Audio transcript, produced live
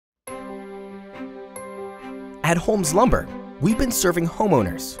At Holmes Lumber, we've been serving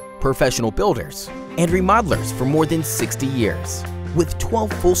homeowners, professional builders, and remodelers for more than 60 years. With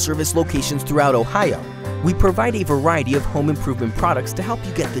 12 full-service locations throughout Ohio, we provide a variety of home improvement products to help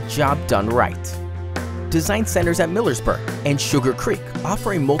you get the job done right. Design centers at Millersburg and Sugar Creek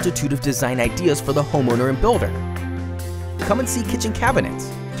offer a multitude of design ideas for the homeowner and builder. Come and see kitchen cabinets,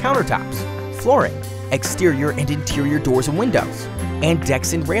 countertops, flooring, exterior and interior doors and windows, and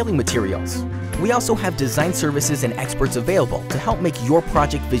decks and railing materials. We also have design services and experts available to help make your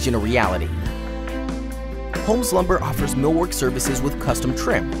project vision a reality. Holmes Lumber offers millwork services with custom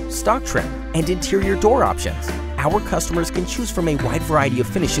trim, stock trim, and interior door options. Our customers can choose from a wide variety of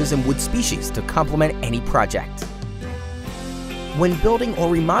finishes and wood species to complement any project. When building or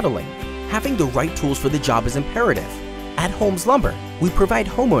remodeling, having the right tools for the job is imperative. At Holmes Lumber, we provide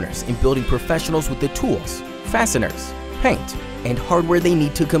homeowners and building professionals with the tools, fasteners, paint, and hardware they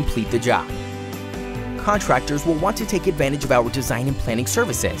need to complete the job. Contractors will want to take advantage of our design and planning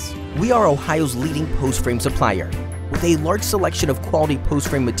services. We are Ohio's leading post frame supplier. With a large selection of quality post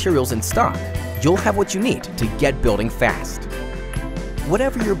frame materials in stock, you'll have what you need to get building fast.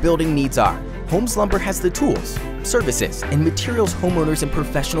 Whatever your building needs are, Holmes Lumber has the tools, services, and materials homeowners and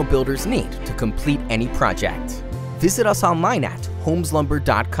professional builders need to complete any project. Visit us online at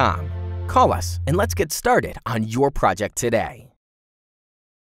homeslumber.com. Call us and let's get started on your project today.